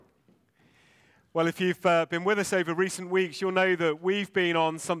Well, if you've been with us over recent weeks, you'll know that we've been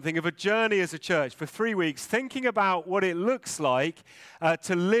on something of a journey as a church for 3 weeks, thinking about what it looks like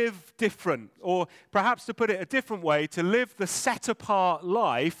to live different, or perhaps to put it a different way, to live the set-apart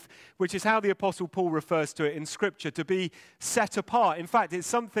life, which is how the Apostle Paul refers to it in Scripture, to be set apart. In fact, it's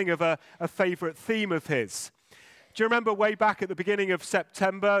something of a favorite theme of his. Do you remember way back at the beginning of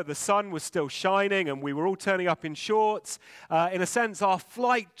September, the sun was still shining and we were all turning up in shorts? In a sense, our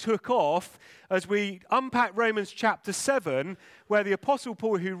flight took off as we unpacked Romans chapter 7, where the Apostle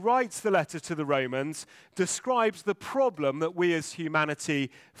Paul, who writes the letter to the Romans, describes the problem that we as humanity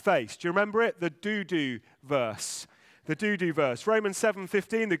face. Do you remember it? The do-do verse. The do-do verse. Romans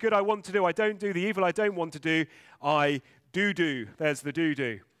 7:15, the good I want to do, I don't do. The evil I don't want to do, I do. There's the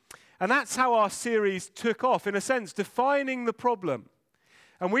do-do. And that's how our series took off, in a sense, defining the problem.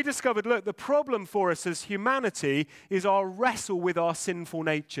 And we discovered, look, the problem for us as humanity is our wrestle with our sinful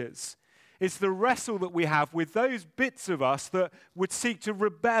natures. It's the wrestle that we have with those bits of us that would seek to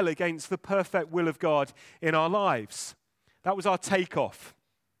rebel against the perfect will of God in our lives. That was our takeoff.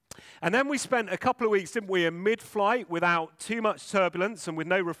 And then we spent a couple of weeks, didn't we, in mid-flight without too much turbulence and with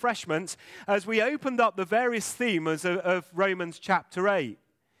no refreshments, as we opened up the various themes of Romans chapter 8.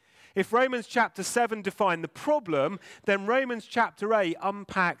 If Romans chapter 7 defined the problem, then Romans chapter 8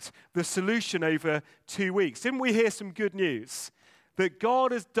 unpacked the solution over 2 weeks. Didn't we hear some good news? That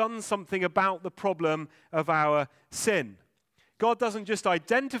God has done something about the problem of our sin. God doesn't just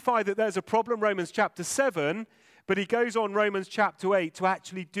identify that there's a problem, Romans chapter 7, but he goes on Romans chapter 8 to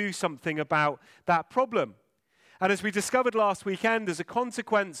actually do something about that problem. And as we discovered last weekend, as a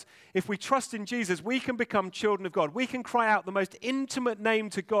consequence, if we trust in Jesus, we can become children of God. We can cry out the most intimate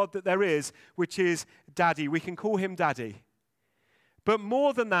name to God that there is, which is Daddy. We can call him Daddy. But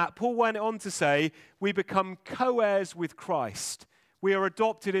more than that, Paul went on to say, we become co-heirs with Christ. We are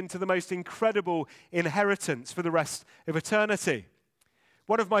adopted into the most incredible inheritance for the rest of eternity.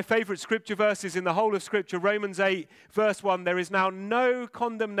 One of my favorite scripture verses in the whole of Scripture, Romans 8, verse 1, there is now no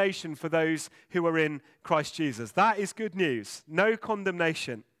condemnation for those who are in Christ Jesus. That is good news. No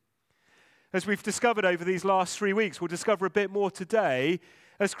condemnation. As we've discovered over these last 3 weeks, we'll discover a bit more today.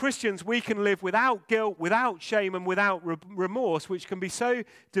 As Christians, we can live without guilt, without shame, and without remorse, which can be so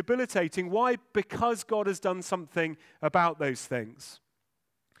debilitating. Why? Because God has done something about those things.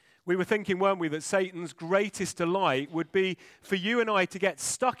 We were thinking, weren't we, that Satan's greatest delight would be for you and I to get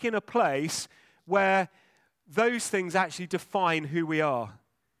stuck in a place where those things actually define who we are.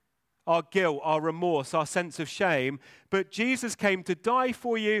 Our guilt, our remorse, our sense of shame. But Jesus came to die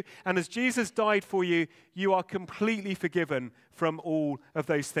for you, and as Jesus died for you, you are completely forgiven from all of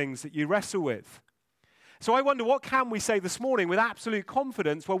those things that you wrestle with. So I wonder, what can we say this morning with absolute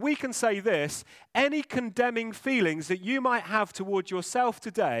confidence? Well, we can say this: any condemning feelings that you might have towards yourself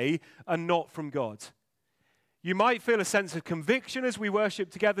today are not from God. You might feel a sense of conviction as we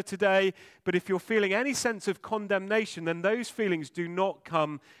worship together today, but if you're feeling any sense of condemnation, then those feelings do not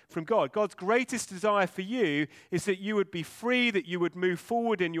come from God. God's greatest desire for you is that you would be free, that you would move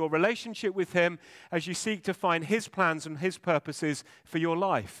forward in your relationship with him as you seek to find his plans and his purposes for your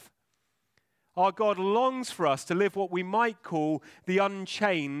life. Our God longs for us to live what we might call the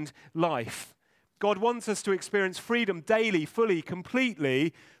unchained life. God wants us to experience freedom daily, fully,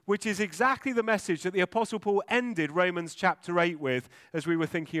 completely, which is exactly the message that the Apostle Paul ended Romans chapter 8 with, as we were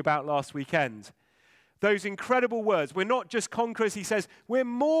thinking about last weekend. Those incredible words. We're not just conquerors, he says, we're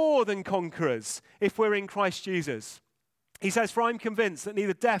more than conquerors if we're in Christ Jesus. He says, for I'm convinced that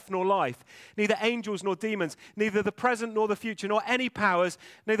neither death nor life, neither angels nor demons, neither the present nor the future, nor any powers,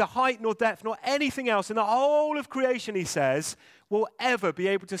 neither height nor depth, nor anything else in the whole of creation, he says, will ever be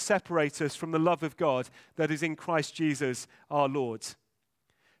able to separate us from the love of God that is in Christ Jesus our Lord.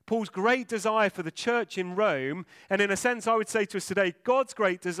 Paul's great desire for the church in Rome, and in a sense I would say to us today, God's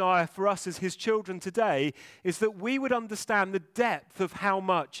great desire for us as his children today, is that we would understand the depth of how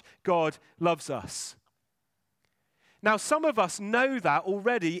much God loves us. Now, some of us know that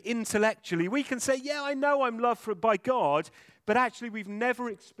already intellectually. We can say, yeah, I know I'm loved by God, but actually we've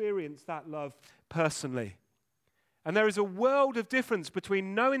never experienced that love personally. And there is a world of difference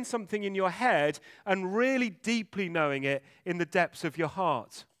between knowing something in your head and really deeply knowing it in the depths of your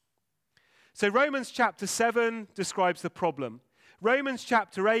heart. So Romans chapter 7 describes the problem. Romans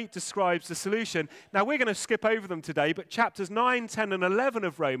chapter 8 describes the solution. Now, we're going to skip over them today, but chapters 9, 10, and 11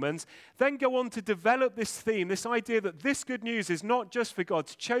 of Romans then go on to develop this theme, this idea that this good news is not just for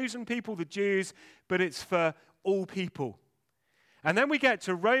God's chosen people, the Jews, but it's for all people. And then we get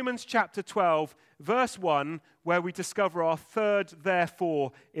to Romans chapter 12, verse 1, where we discover our third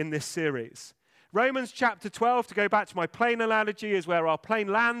therefore in this series. Romans chapter 12, to go back to my plane analogy, is where our plane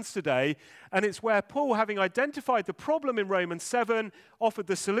lands today, and it's where Paul, having identified the problem in Romans 7, offered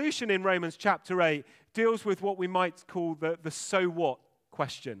the solution in Romans chapter 8, deals with what we might call the so what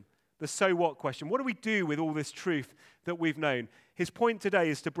question. The so what question. What do we do with all this truth that we've known? His point today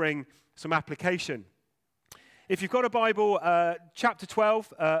is to bring some application. If you've got a Bible, chapter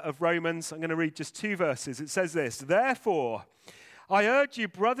 12 of Romans, I'm going to read just 2 verses. It says this: "Therefore, I urge you,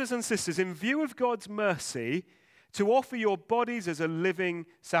 brothers and sisters, in view of God's mercy, to offer your bodies as a living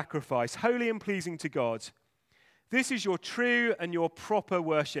sacrifice, holy and pleasing to God. This is your true and your proper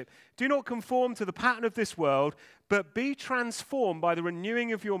worship. Do not conform to the pattern of this world, but be transformed by the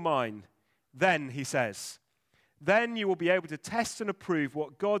renewing of your mind. Then," he says, "then you will be able to test and approve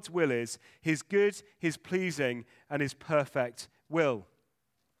what God's will is, his good, his pleasing, and his perfect will."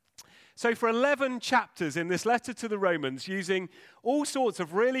 So for 11 chapters in this letter to the Romans, using all sorts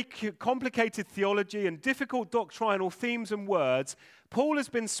of really complicated theology and difficult doctrinal themes and words, Paul has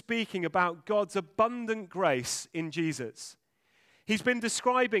been speaking about God's abundant grace in Jesus. He's been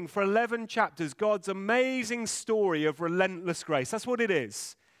describing for 11 chapters God's amazing story of relentless grace. That's what it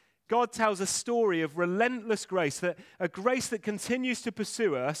is. God tells a story of relentless grace, a grace that continues to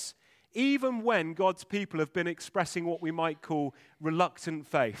pursue us even when God's people have been expressing what we might call reluctant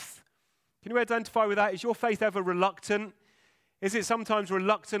faith. Can you identify with that? Is your faith ever reluctant? Is it sometimes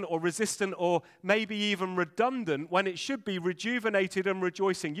reluctant or resistant or maybe even redundant when it should be rejuvenated and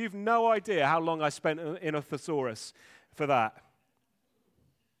rejoicing? You've no idea how long I spent in a thesaurus for that.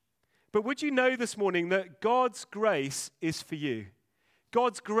 But would you know this morning that God's grace is for you?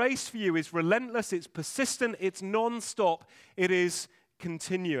 God's grace for you is relentless, it's persistent, it's non-stop, it is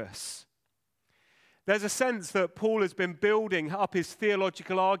continuous. There's a sense that Paul has been building up his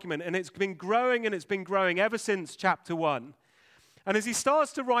theological argument, and it's been growing ever since chapter 1. And as he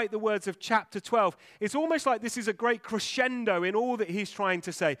starts to write the words of chapter 12, it's almost like this is a great crescendo in all that he's trying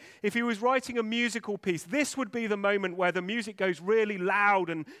to say. If he was writing a musical piece, this would be the moment where the music goes really loud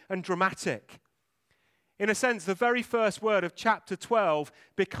and dramatic. In a sense, the very first word of chapter 12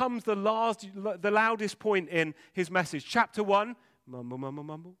 becomes the loudest point in his message. Chapter 1, mumble, mumble,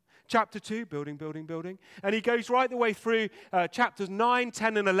 mumble. Chapter 2, building, building, building. And he goes right the way through chapters 9,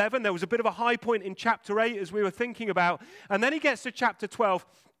 10, and 11. There was a bit of a high point in chapter 8 as we were thinking about. And then he gets to chapter 12,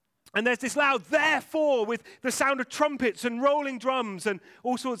 and there's this loud therefore with the sound of trumpets and rolling drums and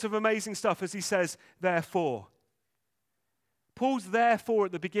all sorts of amazing stuff as he says, therefore. Paul's therefore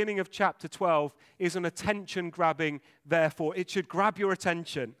at the beginning of chapter 12 is an attention-grabbing therefore. It should grab your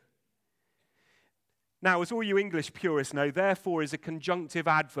attention. Now, as all you English purists know, therefore is a conjunctive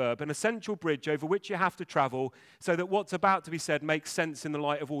adverb, an essential bridge over which you have to travel so that what's about to be said makes sense in the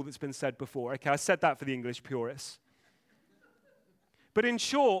light of all that's been said before. Okay, I said that for the English purists. But in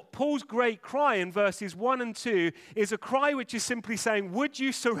short, Paul's great cry in verses 1 and 2 is a cry which is simply saying, would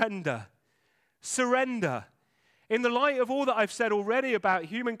you surrender? Surrender. In the light of all that I've said already about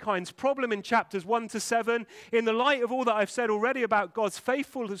humankind's problem in chapters 1 to 7, in the light of all that I've said already about God's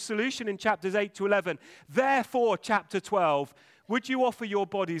faithful solution in chapters 8 to 11, therefore, chapter 12, would you offer your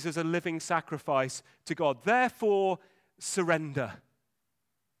bodies as a living sacrifice to God? Therefore, surrender.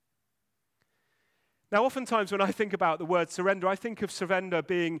 Now, oftentimes when I think about the word surrender, I think of surrender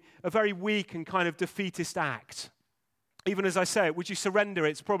being a very weak and kind of defeatist act. Even as I say it, would you surrender?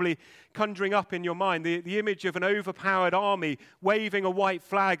 It's probably conjuring up in your mind the image of an overpowered army waving a white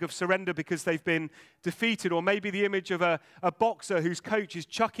flag of surrender because they've been defeated, or maybe the image of a boxer whose coach is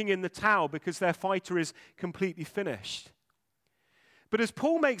chucking in the towel because their fighter is completely finished. But as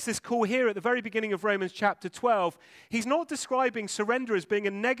Paul makes this call here at the very beginning of Romans chapter 12, he's not describing surrender as being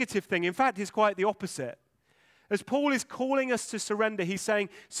a negative thing. In fact, it's quite the opposite. As Paul is calling us to surrender, he's saying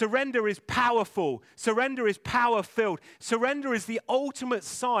surrender is powerful. Surrender is power-filled. Surrender is the ultimate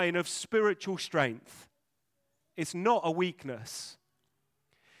sign of spiritual strength. It's not a weakness.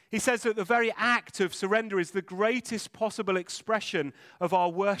 He says that the very act of surrender is the greatest possible expression of our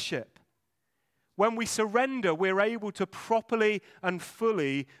worship. When we surrender, we're able to properly and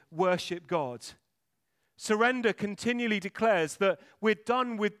fully worship God. Surrender continually declares that we're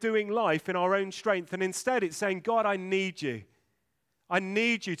done with doing life in our own strength, and instead it's saying, God, I need you. I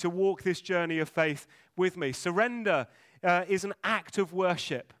need you to walk this journey of faith with me. Surrender is an act of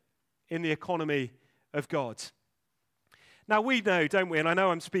worship in the economy of God. Now we know, don't we, and I know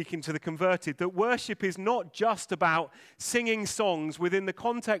I'm speaking to the converted, that worship is not just about singing songs within the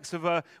context of a